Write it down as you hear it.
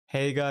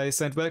Hey guys,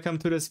 and welcome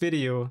to this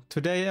video.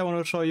 Today I want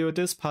to show you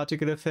this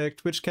particle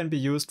effect which can be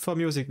used for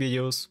music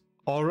videos.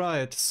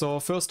 Alright,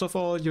 so first of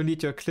all you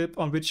need your clip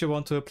on which you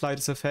want to apply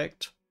this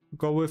effect.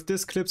 Go with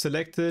this clip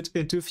selected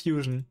into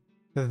Fusion.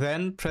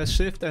 Then press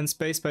Shift and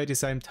Spacebar at the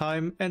same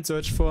time and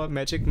search for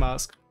Magic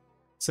Mask.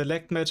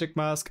 Select Magic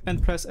Mask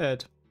and press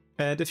Add.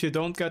 And if you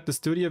don't get the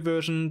studio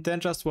version, then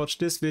just watch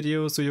this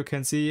video so you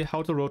can see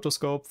how to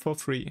rotoscope for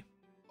free.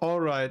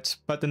 Alright,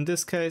 but in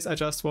this case I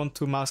just want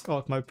to mask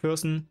out my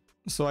person.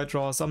 So I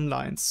draw some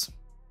lines.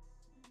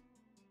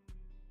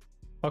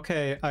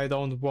 Okay, I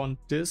don't want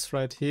this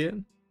right here.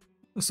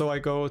 So I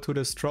go to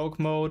the stroke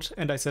mode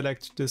and I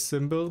select this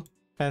symbol.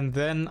 And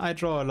then I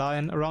draw a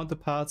line around the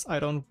parts I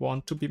don't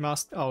want to be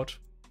masked out.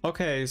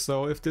 Okay,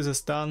 so if this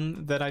is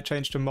done, then I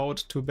change the mode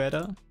to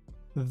better.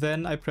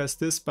 Then I press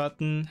this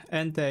button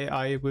and the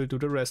AI will do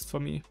the rest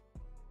for me.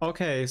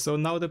 Okay, so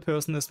now the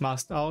person is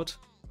masked out.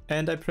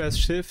 And I press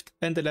Shift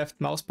and the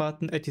left mouse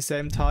button at the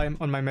same time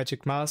on my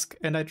magic mask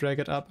and I drag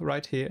it up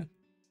right here.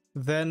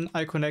 Then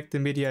I connect the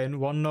media in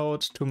one node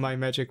to my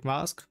magic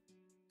mask.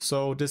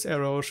 So this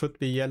arrow should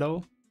be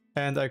yellow.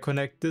 And I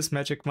connect this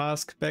magic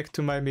mask back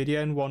to my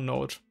media in one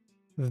node.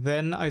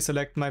 Then I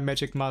select my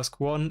magic mask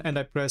 1 and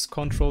I press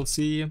Ctrl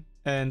C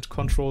and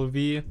Ctrl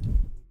V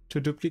to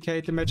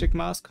duplicate the magic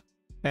mask.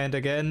 And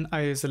again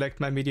I select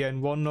my media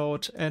in one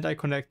node and I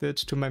connect it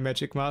to my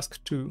magic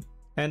mask 2.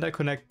 And I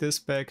connect this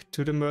back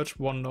to the merge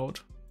 1 node.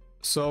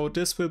 So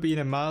this will be in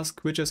a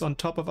mask which is on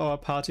top of our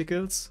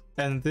particles,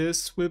 and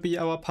this will be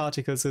our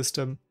particle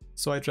system.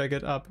 So I drag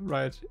it up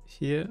right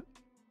here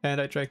and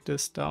I drag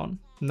this down.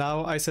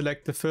 Now I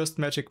select the first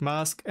magic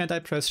mask and I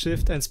press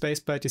Shift and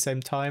Spacebar at the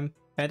same time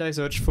and I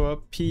search for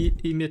P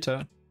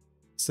Emitter.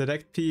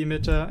 Select P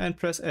Emitter and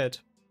press Add.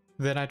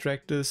 Then I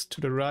drag this to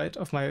the right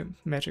of my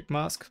magic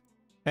mask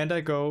and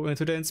I go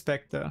into the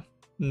inspector.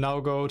 Now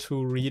go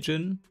to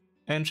Region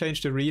and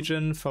change the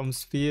region from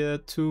sphere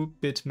to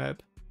bitmap.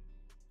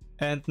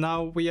 And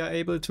now we are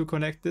able to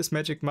connect this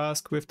magic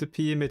mask with the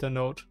P emitter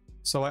node.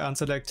 So I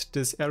unselect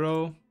this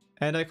arrow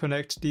and I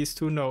connect these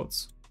two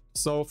nodes.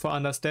 So for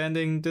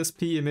understanding, this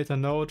P emitter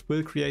node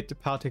will create the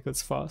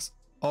particles for us.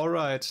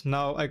 Alright,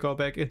 now I go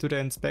back into the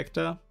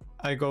inspector.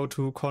 I go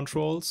to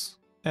Controls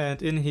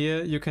and in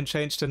here you can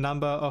change the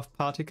number of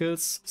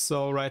particles.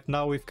 So right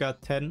now we've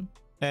got 10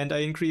 and I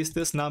increase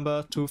this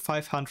number to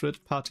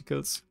 500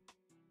 particles.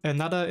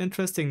 Another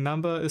interesting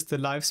number is the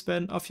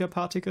lifespan of your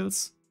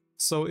particles.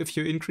 So if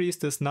you increase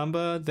this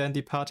number, then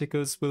the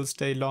particles will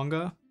stay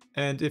longer.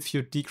 And if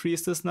you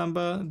decrease this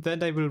number, then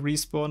they will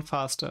respawn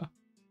faster.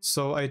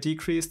 So I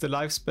decrease the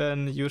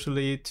lifespan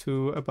usually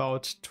to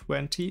about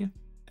 20.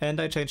 And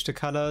I change the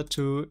color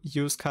to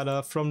Use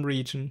Color from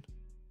Region.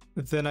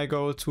 Then I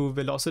go to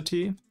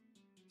Velocity.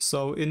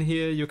 So in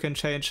here you can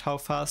change how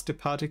fast the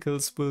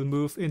particles will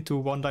move into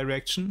one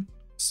direction.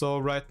 So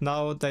right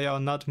now they are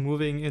not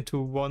moving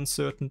into one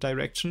certain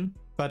direction,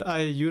 but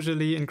I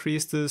usually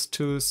increase this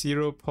to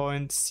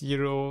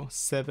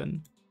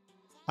 0.07.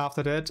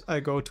 After that I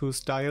go to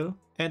Style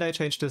and I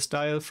change the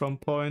style from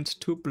point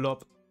to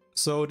blob.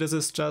 So this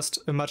is just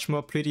a much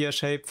more prettier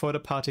shape for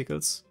the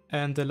particles.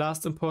 And the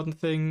last important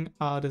thing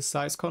are the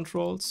size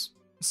controls.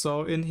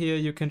 So in here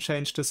you can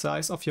change the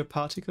size of your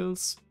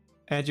particles.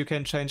 And you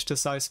can change the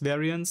size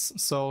variance,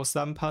 so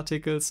some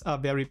particles are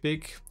very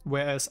big,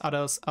 whereas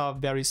others are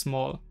very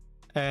small.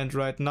 And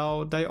right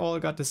now they all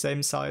got the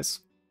same size.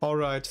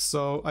 Alright,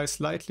 so I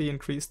slightly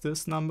increase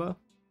this number.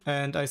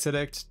 And I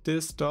select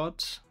this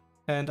dot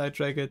and I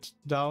drag it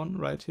down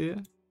right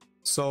here.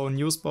 So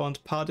new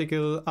spawned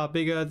particles are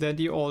bigger than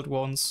the old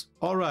ones.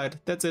 Alright,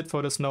 that's it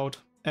for this node.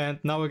 And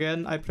now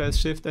again I press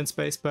Shift and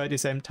Spacebar at the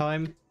same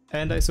time.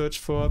 And I search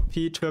for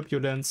P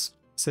Turbulence.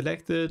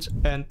 Select it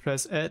and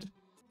press Add.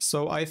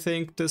 So I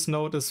think this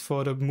node is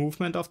for the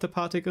movement of the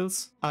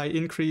particles. I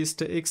increase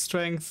the X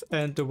strength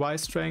and the Y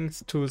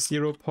strength to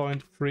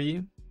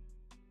 0.3.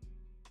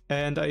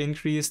 And I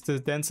increase the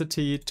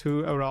density to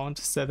around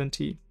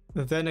 70.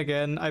 Then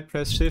again I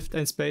press Shift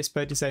and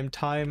Spacebar at the same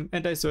time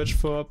and I search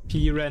for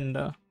P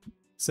Render.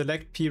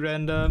 Select P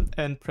Render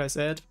and press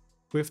Add.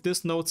 With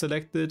this node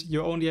selected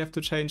you only have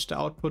to change the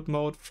output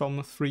mode from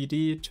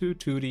 3D to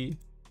 2D.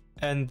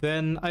 And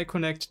then I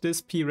connect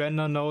this P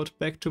Render node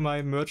back to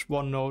my Merge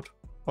 1 node.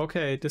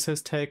 Okay, this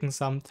has taken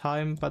some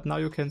time, but now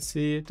you can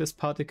see this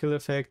particle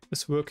effect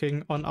is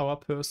working on our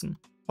person.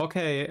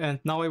 Okay, and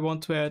now I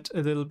want to add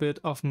a little bit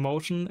of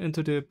motion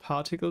into the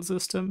particle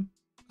system.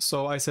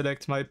 So I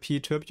select my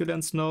P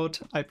Turbulence node,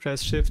 I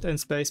press Shift and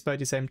Spacebar at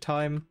the same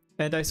time,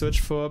 and I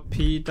search for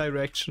P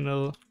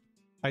Directional.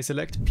 I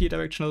select P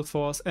Directional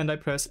Force and I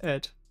press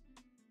Add.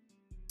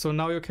 So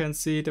now you can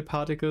see the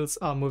particles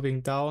are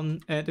moving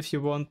down, and if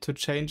you want to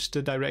change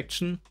the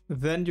direction,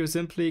 then you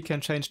simply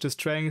can change the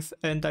strength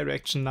and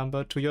direction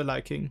number to your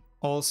liking.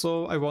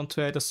 Also, I want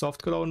to add a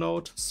soft glow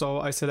node, so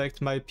I select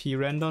my P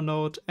Render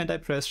node and I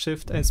press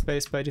Shift and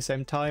Spacebar at the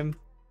same time.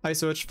 I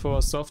search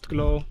for soft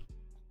glow,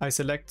 I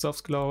select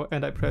soft glow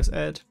and I press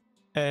Add.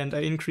 And I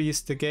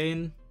increase the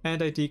gain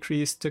and I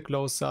decrease the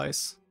glow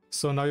size.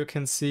 So now you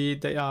can see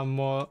they are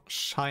more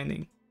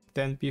shining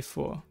than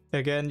before.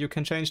 Again, you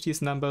can change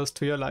these numbers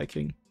to your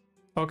liking.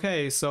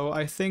 Okay, so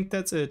I think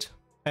that's it.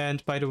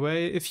 And by the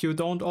way, if you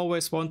don't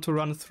always want to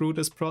run through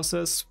this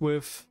process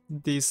with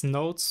these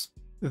nodes,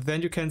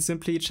 then you can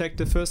simply check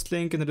the first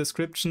link in the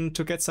description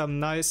to get some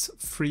nice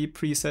free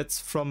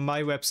presets from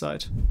my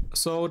website.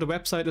 So the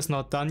website is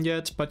not done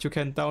yet, but you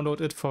can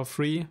download it for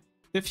free.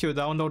 If you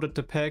downloaded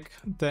the pack,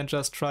 then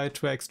just try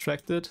to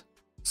extract it.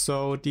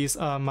 So these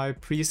are my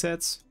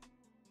presets.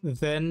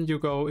 Then you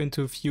go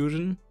into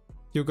Fusion,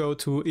 you go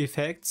to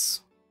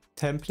Effects,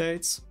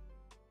 Templates,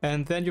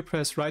 and then you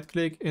press right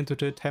click into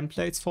the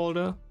Templates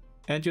folder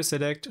and you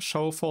select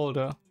Show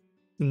Folder.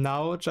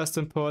 Now just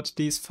import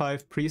these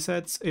 5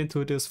 presets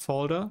into this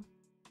folder.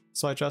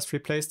 So I just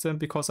replaced them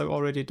because I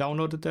already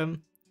downloaded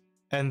them.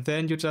 And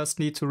then you just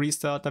need to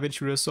restart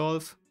Davinci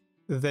Resolve.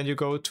 Then you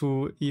go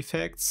to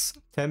Effects,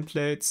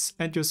 Templates,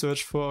 and you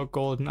search for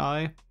Golden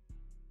Eye.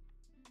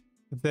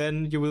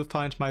 Then you will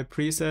find my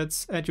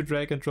presets and you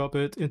drag and drop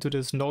it into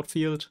this node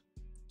field.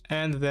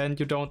 And then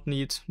you don't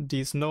need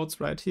these nodes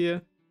right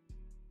here.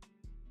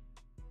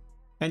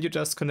 And you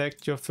just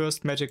connect your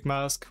first magic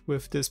mask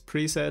with this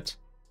preset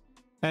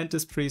and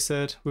this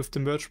preset with the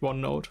merge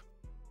one node.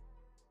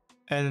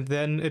 And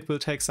then it will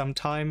take some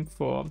time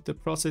for the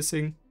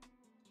processing.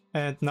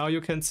 And now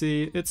you can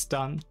see it's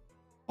done.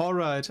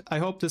 Alright, I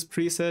hope this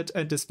preset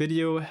and this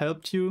video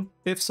helped you.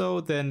 If so,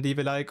 then leave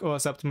a like or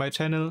sub to my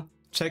channel.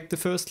 Check the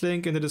first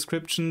link in the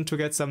description to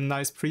get some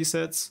nice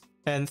presets.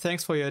 And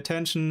thanks for your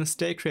attention,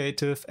 stay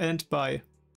creative and bye.